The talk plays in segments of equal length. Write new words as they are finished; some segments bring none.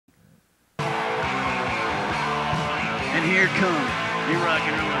And here come the Rock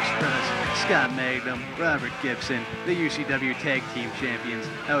and Roll Express, Scott Magnum, Robert Gibson, the UCW Tag Team Champions,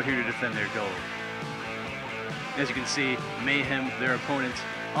 out here to defend their gold. As you can see, Mayhem, their opponents,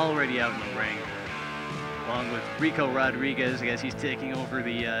 already out in the ring. Along with Rico Rodriguez, I guess he's taking over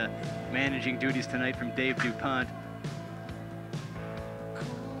the managing duties tonight from Dave DuPont.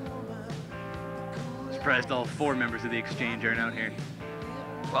 Surprised all 4 members of the Exchange aren't out here.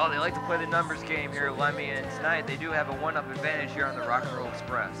 Well, they like to play the numbers game here, Lemmy, and tonight they do have a one-up advantage here on the Rock and Roll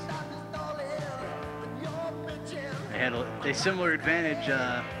Express. They had a similar advantage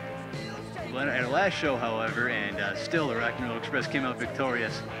at our last show, however, and still the Rock and Roll Express came out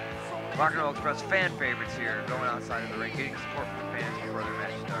victorious. Rock and Roll Express fan favorites here, going outside of the ring, getting support from the fans before their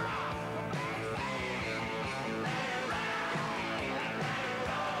match starts.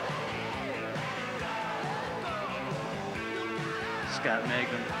 Scott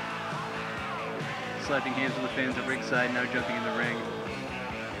Magnum slapping hands with the fans at ringside, now jumping in the ring.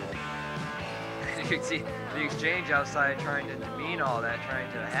 You can see the Exchange outside trying to demean all that,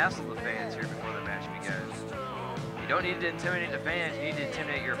 trying to hassle the fans here before the match begins. You don't need to intimidate the fans, you need to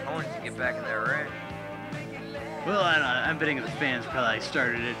intimidate your opponents to get back in their ring. Well, I'm betting the fans probably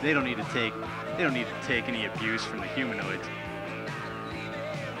started it. They don't need to take any abuse from the humanoids.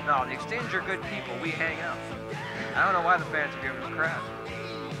 No, the Exchange are good people. We hang out. I don't know why the fans are giving them crap.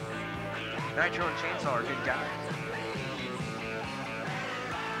 Nitro and Chainsaw are good guys.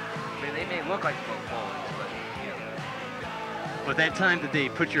 I mean, they may look like folk bullies, but, you know. But that time that they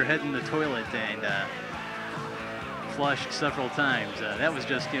put your head in the toilet and flushed several times, that was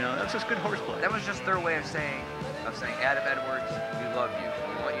just, that was just good horseplay. That was just their way of saying, Adam Edwards, we love you.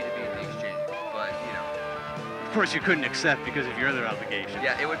 We want you to be in the Exchange. But, Of course, you couldn't accept because of your other obligations.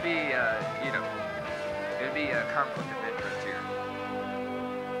 Yeah, it would be, it would be a conflict of interest here.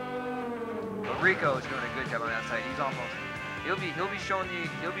 But Rico is doing a good job on that side. He's almost, he'll be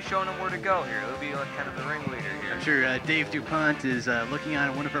showing them where to go here. He'll be like kind of the ringleader here. I'm sure Dave DuPont is looking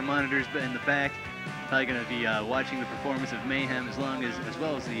on one of our monitors in the back. Probably going to be watching the performance of Mayhem as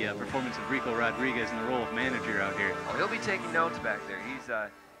well as the performance of Rico Rodriguez in the role of manager out here. Oh, he'll be taking notes back there. He's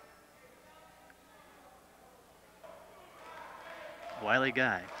wily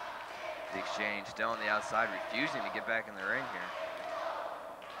guy. The Exchange still on the outside, refusing to get back in the ring here.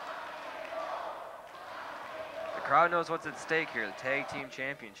 The crowd knows what's at stake here, the Tag Team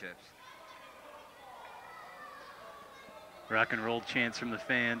Championships. Rock and roll chants from the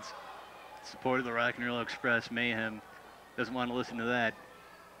fans. Support of the Rock and Roll Express. Mayhem doesn't want to listen to that.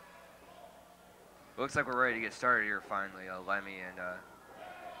 Looks like we're ready to get started here finally, Lemmy, and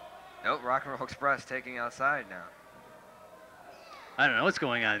nope, Rock and Roll Express taking outside now. I don't know what's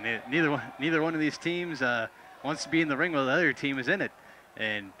going on. Neither one of these teams wants to be in the ring while the other team is in it.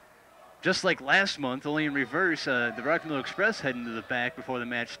 And just like last month, only in reverse, the Rock and Roll Express head into the back before the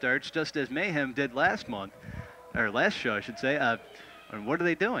match starts, just as Mayhem did last month, or last show, I should say. And what are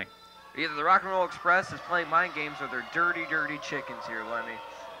they doing? Either the Rock and Roll Express is playing mind games or they're dirty, dirty chickens here, Lemmy.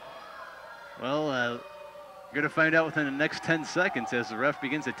 Well, we're going to find out within the next 10 seconds as the ref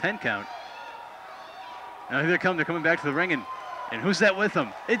begins a 10 count. Now here they come. They're coming back to the ring, and who's that with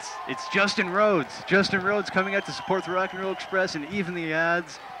them? It's Justin Rhodes. Justin Rhodes coming out to support the Rock and Roll Express and even the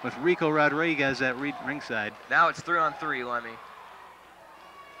odds with Rico Rodriguez at ringside. Now it's 3-on-3, Lemmy.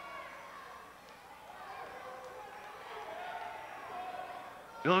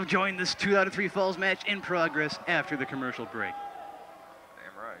 We'll have joined this 2 out of 3 falls match in progress after the commercial break.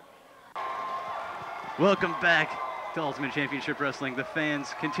 Damn right. Welcome back to Ultimate Championship Wrestling. The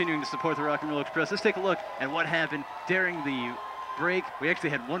fans continuing to support the Rock and Roll Express. Let's take a look at what happened during the break. We actually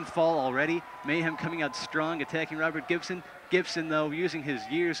had 1 fall already. Mayhem coming out strong, attacking Robert Gibson. Gibson, though, using his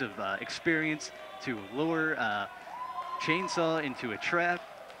years of experience to lure Chainsaw into a trap,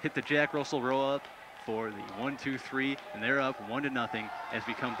 hit the Jack Russell roll-up for the 1-2-3, and they're up 1-0 as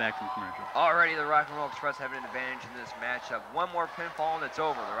we come back from commercial. Already the Rock and Roll Express have an advantage in this matchup. 1 more pinfall and it's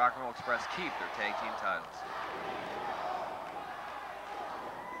over. The Rock and Roll Express keep their tag team titles.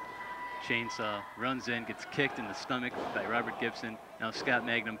 Chainsaw runs in, gets kicked in the stomach by Robert Gibson. Now Scott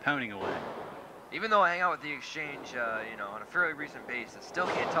Magnum pounding away. Even though I hang out with the Exchange, on a fairly recent basis, still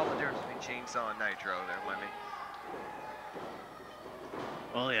can't tell the difference between Chainsaw and Nitro there, Lemmy.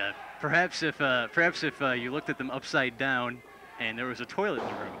 Well, yeah. Perhaps if you looked at them upside down and there was a toilet in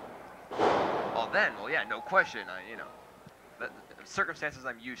the room. Well, yeah, no question. The circumstances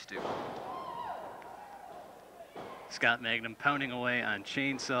I'm used to. Scott Magnum pounding away on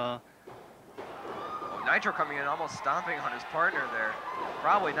Chainsaw. Well, Nitro coming in, almost stomping on his partner there.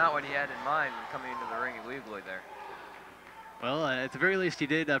 Probably not what he had in mind when coming into the ring illegally there. Well, at the very least, he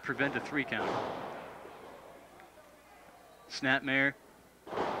did prevent a 3 count. Snapmare,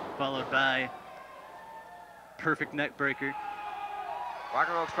 followed by perfect neck breaker. Rock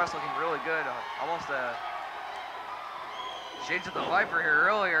and Roll Express looking really good. Almost a shades of the Viper here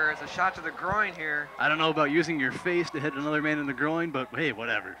earlier. It's a shot to the groin here. I don't know about using your face to hit another man in the groin, but hey,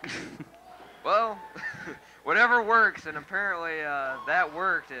 whatever. Well, whatever works, and apparently that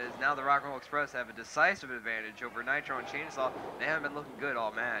worked, as now the Rock and Roll Express have a decisive advantage over Nitro and Chainsaw. They haven't been looking good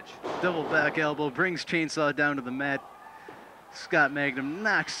all match. Double back elbow brings Chainsaw down to the mat. Scott Magnum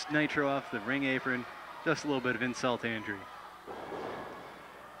knocks Nitro off the ring apron. Just a little bit of insult to injury.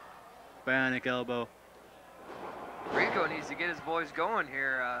 Bionic elbow. Rico needs to get his boys going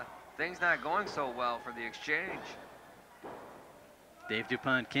here. Things not going so well for the Exchange. Dave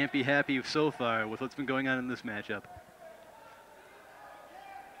DuPont can't be happy so far with what's been going on in this matchup.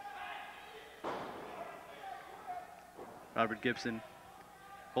 Robert Gibson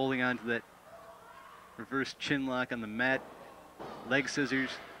holding on to that reverse chin lock on the mat. Leg scissors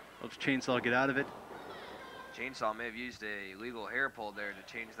helps Chainsaw get out of it. Chainsaw may have used a legal hair pull there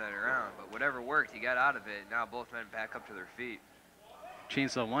to change that around, but whatever worked, he got out of it. Now both men back up to their feet.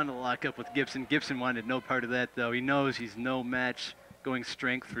 Chainsaw wanted to lock up with Gibson. Gibson wanted no part of that, though. He knows he's no match going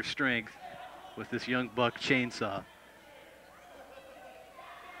strength for strength with this young buck Chainsaw.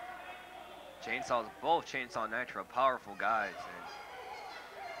 Both Chainsaw and Nitro, powerful guys. And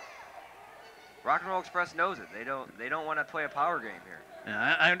Rock and Roll Express knows it. They don't want to play a power game here. And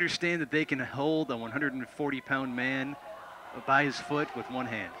I understand that they can hold a 140-pound man by his foot with one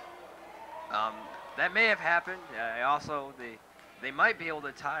hand. That may have happened. They might be able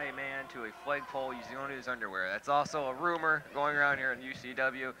to tie a man to a flagpole using only his underwear. That's also a rumor going around here in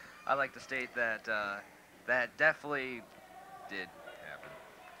UCW. I'd like to state that that definitely did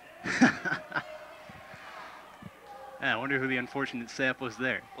happen. I wonder who the unfortunate sap was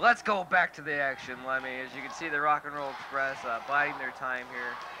there. Let's go back to the action, Lemmy. As you can see, the Rock and Roll Express biding their time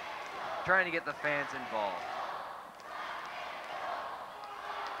here, trying to get the fans involved.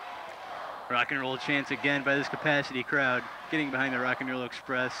 Rock and roll chants again by this capacity crowd, getting behind the Rock and Roll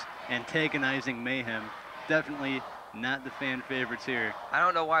Express, antagonizing Mayhem. Definitely not the fan favorites here. I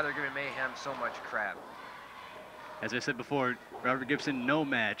don't know why they're giving Mayhem so much crap. As I said before, Robert Gibson, no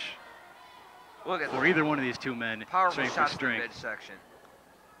match Look at for either one of these two men. powerful strength shots for to the strength. midsection.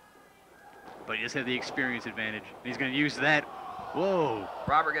 But he does have the experience advantage. He's going to use that. Whoa.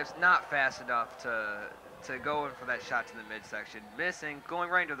 Robert Gibbs not fast enough to go in for that shot to the midsection. Missing,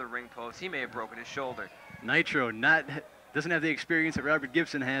 going right into the ring post. He may have broken his shoulder. Nitro doesn't have the experience that Robert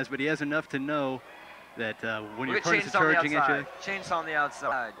Gibson has, but he has enough to know that when your opponents are charging at you. Chainsaw on the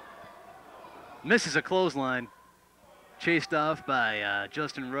outside. Misses a clothesline. Chased off by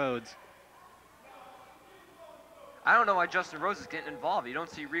Justin Rhodes. I don't know why Justin Rose is getting involved. You don't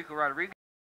see Rico Rodriguez